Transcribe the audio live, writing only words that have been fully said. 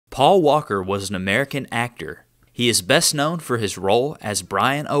Paul Walker was an American actor. He is best known for his role as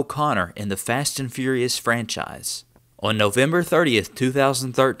Brian O'Connor in the Fast and Furious franchise. On November 30th,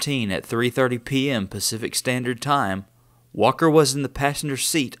 2013 at 3:30 p.m. Pacific Standard Time, Walker was in the passenger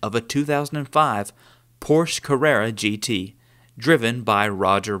seat of a 2005 Porsche Carrera GT, driven by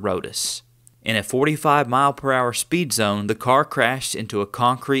Roger Rodas. In a 45-mile-per-hour speed zone, the car crashed into a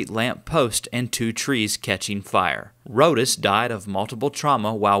concrete lamp post and two trees catching fire. Rodas died of multiple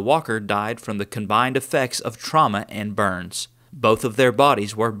trauma while Walker died from the combined effects of trauma and burns. Both of their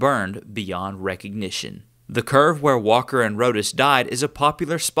bodies were burned beyond recognition. The curve where Walker and Rodas died is a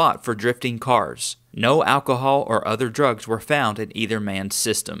popular spot for drifting cars. No alcohol or other drugs were found in either man's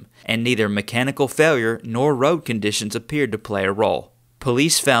system, and neither mechanical failure nor road conditions appeared to play a role.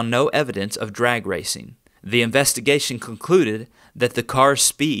 Police found no evidence of drag racing. The investigation concluded that the car's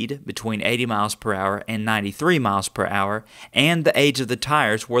speed, between 80 miles per hour and 93 miles per hour, and the age of the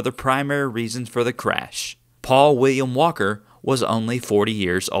tires were the primary reasons for the crash. Paul William Walker was only 40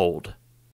 years old.